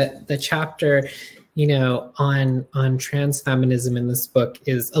think the chapter, you know, on trans feminism in this book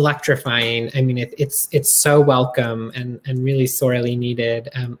is electrifying. I mean, it's so welcome and really sorely needed,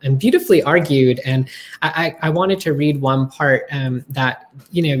 and beautifully argued. And I wanted to read one part that,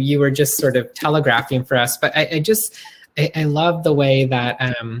 you know, you were just sort of telegraphing for us, but I love the way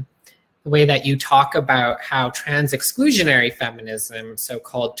that you talk about how trans exclusionary feminism,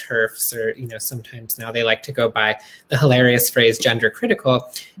 so-called TERFs, or, you know, sometimes now they like to go by the hilarious phrase gender critical,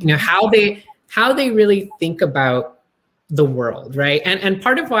 you know, how they really think about the world, right? And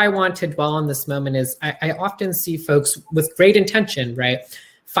part of why I want to dwell on this moment is I often see folks with great intention, right,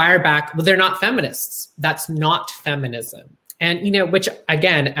 fire back, well, they're not feminists. That's not feminism. And, you know, which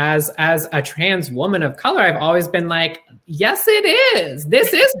again, as a trans woman of color, I've always been like, yes, it is.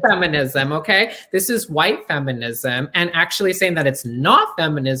 This is feminism, okay? This is white feminism. And actually saying that it's not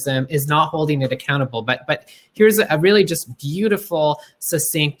feminism is not holding it accountable. But here's a really just beautiful,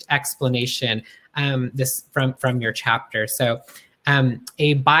 succinct explanation this from your chapter. So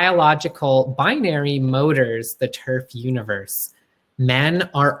a biological binary motors the TERF universe. Men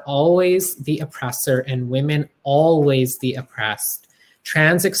are always the oppressor and women always the oppressed.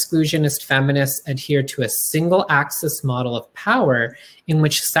 Trans exclusionist feminists adhere to a single axis model of power in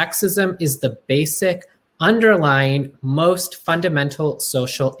which sexism is the basic, underlying, most fundamental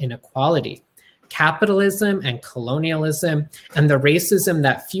social inequality. Capitalism and colonialism and the racism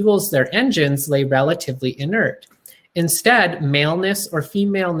that fuels their engines lay relatively inert. Instead, maleness or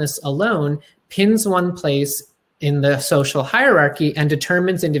femaleness alone pins one place in the social hierarchy and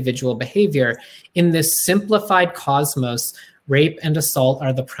determines individual behavior. In this simplified cosmos, rape and assault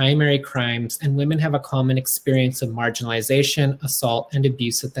are the primary crimes, and women have a common experience of marginalization, assault, and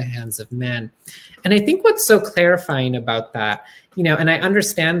abuse at the hands of men. And I think what's so clarifying about that, you know, and I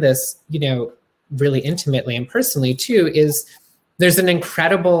understand this, you know, really intimately and personally too, is there's an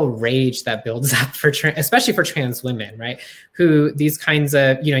incredible rage that builds up for, especially for trans women, right? Who these kinds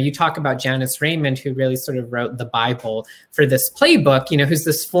of, you know, you talk about Janice Raymond, who really sort of wrote the Bible for this playbook, you know, who's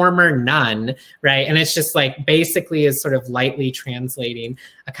this former nun, right? And it's just like basically is sort of lightly translating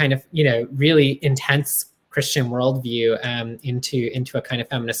a kind of, you know, really intense Christian worldview into a kind of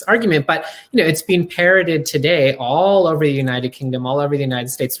feminist argument. But, you know, it's being parroted today all over the United Kingdom, all over the United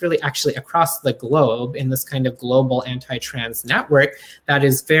States, really actually across the globe in this kind of global anti-trans network that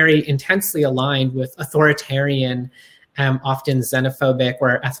is very intensely aligned with authoritarian, often xenophobic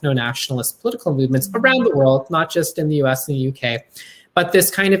or ethno-nationalist political movements around the world, not just in the US and the UK, but this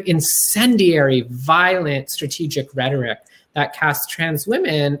kind of incendiary, violent, strategic rhetoric that casts trans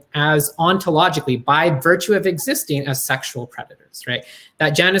women as ontologically, by virtue of existing, as sexual predators, right?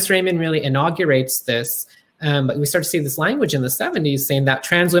 That Janice Raymond really inaugurates this, but we start to see this language in the 70s saying that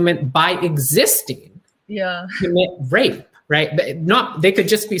trans women, by existing, commit rape, right? But they could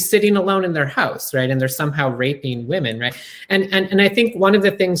just be sitting alone in their house, right? And they're somehow raping women, right? And I think one of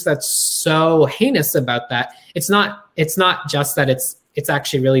the things that's so heinous about that, it's not just that it's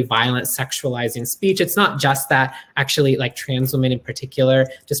actually really violent, sexualizing speech. It's not just that actually, like, trans women in particular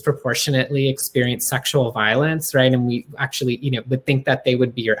disproportionately experience sexual violence, right? And we actually, you know, would think that they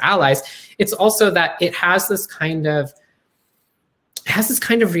would be your allies. It's also that it has this kind of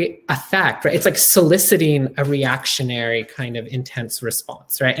effect, right? It's like soliciting a reactionary kind of intense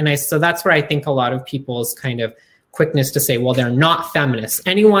response, right? And so that's where I think a lot of people's kind of quickness to say, well, they're not feminists.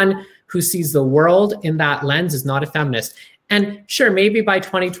 Anyone who sees the world in that lens is not a feminist. And sure, maybe by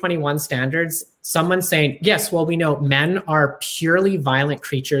 2021 standards, someone saying, yes, well, we know men are purely violent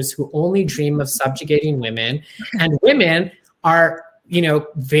creatures who only dream of subjugating women, and women are, you know,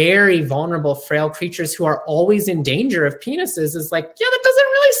 very vulnerable, frail creatures who are always in danger of penises, is like, yeah, that doesn't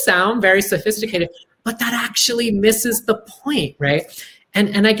really sound very sophisticated, but that actually misses the point, right?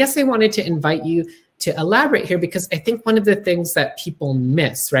 And I guess I wanted to invite you to elaborate here, because I think one of the things that people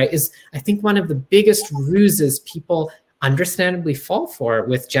miss, right, is I think one of the biggest ruses people understandably fall for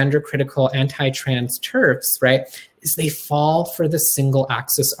with gender critical anti-trans TERFs, right, is they fall for the single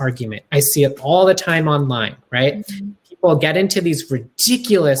axis argument. I see it all the time online, right? people get into these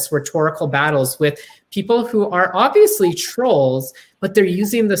ridiculous rhetorical battles with people who are obviously trolls, but they're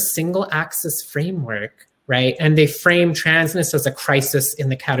using the single axis framework, right? And they frame transness as a crisis in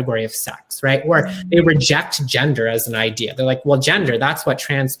the category of sex, right? Or they reject gender as an idea. They're like, well, gender, that's what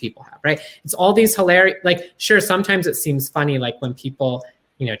trans people have, right? It's all these hilarious, like, sure, sometimes it seems funny, like when people,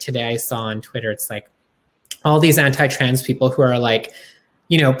 you know, today I saw on Twitter, it's like all these anti-trans people who are like,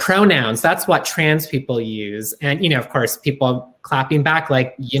 you know, pronouns, that's what trans people use. And, you know, of course, people clapping back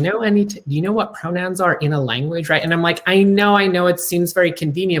like, you know what pronouns are in a language, right? And I'm like, I know it seems very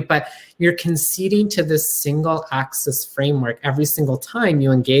convenient, but you're conceding to this single axis framework every single time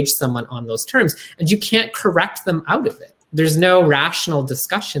you engage someone on those terms, and you can't correct them out of it. There's no rational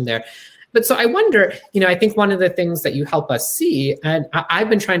discussion there. But so I wonder, you know, I think one of the things that you help us see, and I've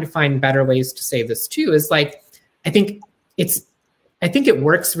been trying to find better ways to say this too, is like, I think it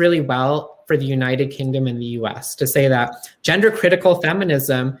works really well for the United Kingdom and the US to say that gender critical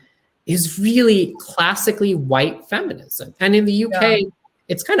feminism is really classically white feminism. And in the UK,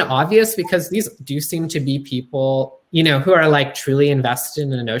 it's kind of obvious because these do seem to be people, you know, who are like truly invested in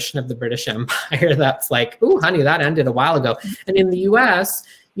the notion of the British Empire that's like, oh, honey, that ended a while ago. And in the US,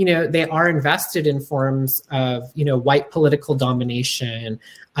 you know, they are invested in forms of, you know, white political domination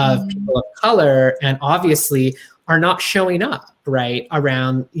of people of color, and obviously are not showing up, right,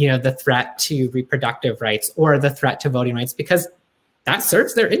 around, you know, the threat to reproductive rights or the threat to voting rights, because that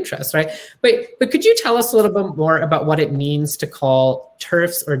serves their interests, right? But could you tell us a little bit more about what it means to call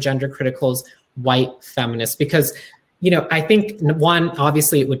TERFs or gender criticals white feminists? Because, you know, I think one,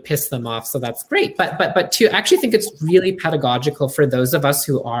 obviously it would piss them off, so that's great. But two, I actually think it's really pedagogical for those of us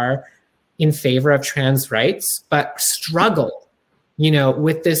who are in favor of trans rights, but struggle, you know,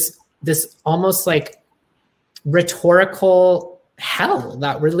 with this almost like rhetorical hell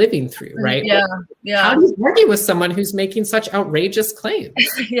that we're living through, right? Yeah. How do you argue with someone who's making such outrageous claims?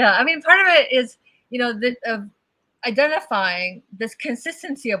 Yeah, I mean, part of it is, you know, identifying this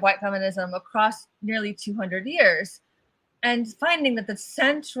consistency of white feminism across nearly 200 years, and finding that the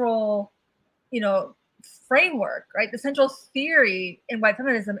central, you know, framework, right, the central theory in white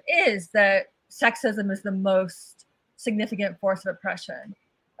feminism is that sexism is the most significant force of oppression,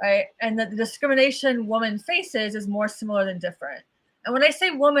 right? And that the discrimination woman faces is more similar than different. And when I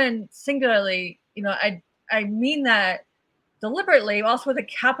say woman singularly, you know, I mean that deliberately, also with a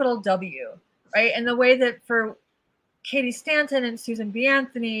capital W, right? And the way that for Katie Stanton and Susan B.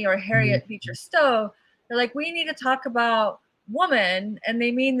 Anthony or Harriet Beecher Stowe, they're like, we need to talk about woman, and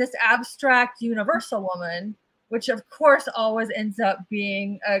they mean this abstract universal woman, which of course always ends up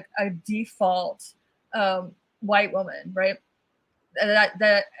being a default white woman, right?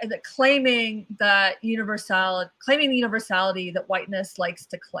 That claiming the universality that whiteness likes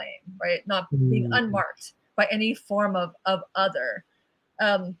to claim, right? Not being unmarked by any form of other.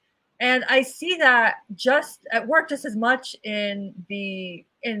 And I see that just at work just as much in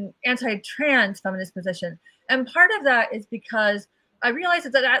anti-trans feminist position. And part of that is because I realize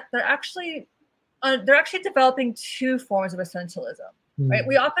that they're actually developing two forms of essentialism, right?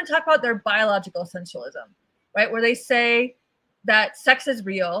 We often talk about their biological essentialism, right? Where they say that sex is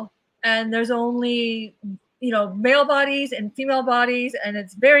real and there's only, you know, male bodies and female bodies, and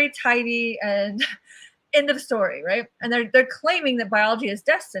it's very tidy and end of story, right? And they're claiming that biology is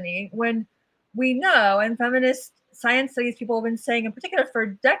destiny, when we know, and feminist science studies people have been saying in particular for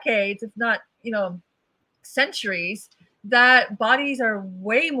decades, if not, you know, centuries, that bodies are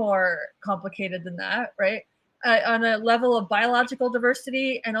way more complicated than that, right? On a level of biological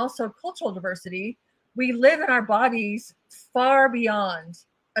diversity and also cultural diversity, we live in our bodies far beyond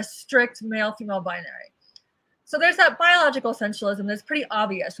a strict male-female binary. So there's that biological essentialism that's pretty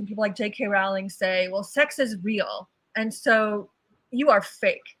obvious when people like J.K. Rowling say, well, sex is real, and so you are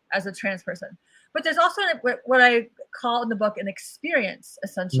fake as a trans person. But there's also what I call in the book an experience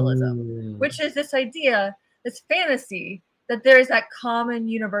essentialism, which is this idea, this fantasy, that there is that common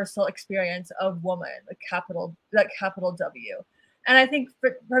universal experience of woman, that capital W. And I think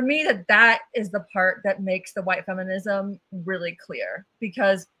for me that is the part that makes the white feminism really clear,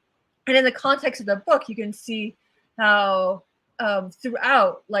 because, and in the context of the book, you can see how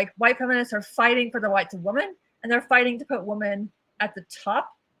throughout, like, white feminists are fighting for the rights of women, and they're fighting to put women at the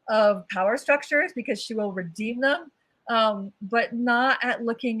top of power structures because she will redeem them, but not at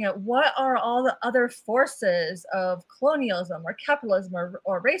looking at what are all the other forces of colonialism or capitalism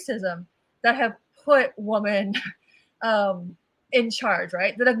or racism that have put women in charge,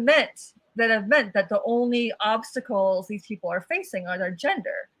 right? That have meant that the only obstacles these people are facing are their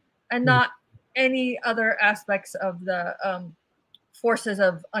gender, and not any other aspects of the forces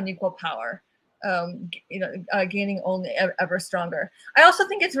of unequal power. gaining only ever stronger. I also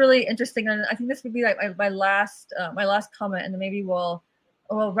think it's really interesting, and I think this would be like my last comment, and then maybe we'll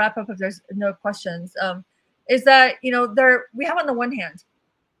wrap up if there's no questions. Is that we have on the one hand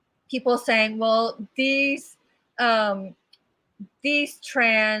people saying, well, these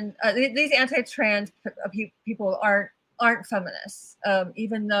anti-trans people aren't feminists,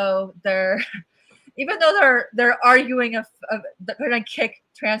 even though they're arguing they're going to kick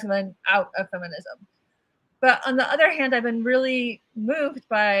trans women out of feminism. But on the other hand, I've been really moved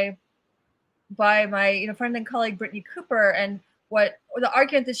by my friend and colleague Brittany Cooper and the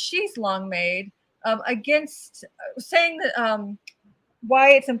argument that she's long made against saying that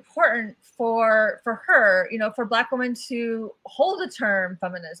why it's important for her, for Black women to hold the term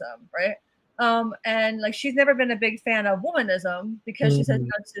feminism, right? And like she's never been a big fan of womanism because she said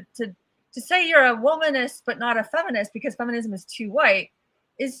to say you're a womanist but not a feminist because feminism is too white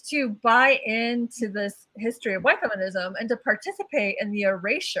is to buy into this history of white feminism and to participate in the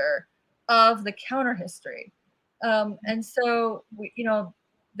erasure of the counter history. And so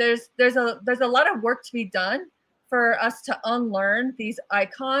there's a lot of work to be done for us to unlearn these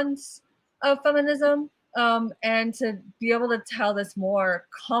icons of feminism and to be able to tell this more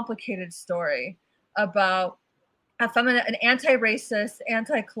complicated story about an anti-racist,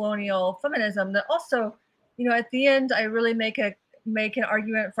 anti-colonial feminism that also, at the end, I really make an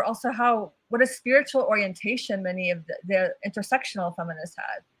argument for also what a spiritual orientation many of the intersectional feminists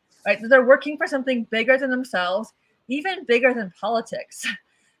had, right? They're working for something bigger than themselves, even bigger than politics.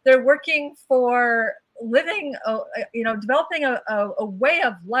 They're working for living, developing a way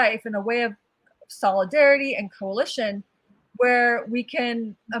of life and a way of solidarity and coalition where we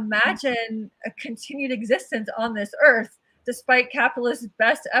can imagine a continued existence on this earth despite capitalist's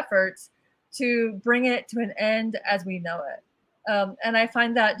best efforts to bring it to an end as we know it. And I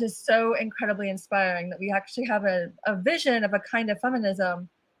find that just so incredibly inspiring that we actually have a vision of a kind of feminism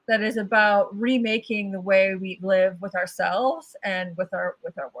that is about remaking the way we live with ourselves and with our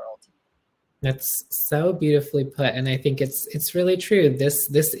world. That's so beautifully put. And I think it's really true. This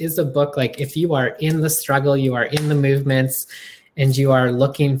is a book, like if you are in the struggle, you are in the movements, and you are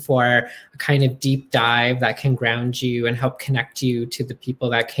looking for a kind of deep dive that can ground you and help connect you to the people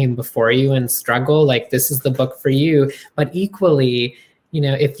that came before you and struggle, like this is the book for you. But equally,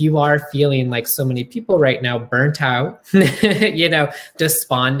 if you are feeling like so many people right now, burnt out,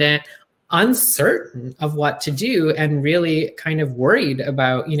 despondent, uncertain of what to do, and really kind of worried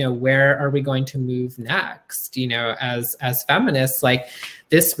about, where are we going to move next, as feminists, like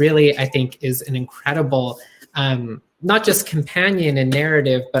this really, I think, is an incredible, not just companion and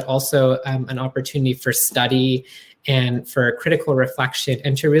narrative, but also an opportunity for study and for critical reflection,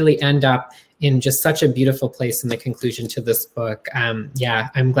 and to really end up in just such a beautiful place in the conclusion to this book. Yeah,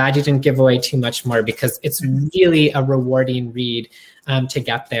 I'm glad you didn't give away too much more because it's really a rewarding read to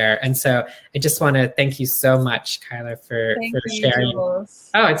get there. And so I just want to thank you so much, Kyla, for sharing. Jules.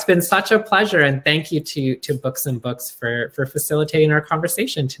 Oh, it's been such a pleasure. And thank you to Books and Books for facilitating our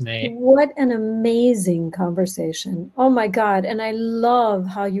conversation tonight. What an amazing conversation. Oh my God. And I love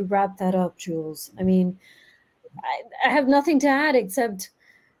how you wrap that up, Jules. I mean, I have nothing to add except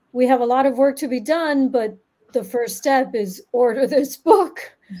we have a lot of work to be done, but the first step is order this book.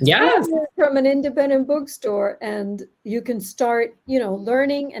 Yes. From an independent bookstore, and you can start,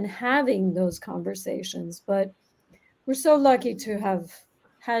 learning and having those conversations. But we're so lucky to have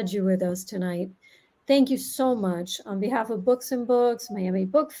had you with us tonight. Thank you so much on behalf of Books and Books, Miami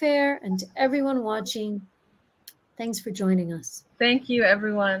Book Fair, and to everyone watching. Thanks for joining us. Thank you,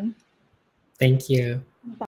 everyone. Thank you. Bye.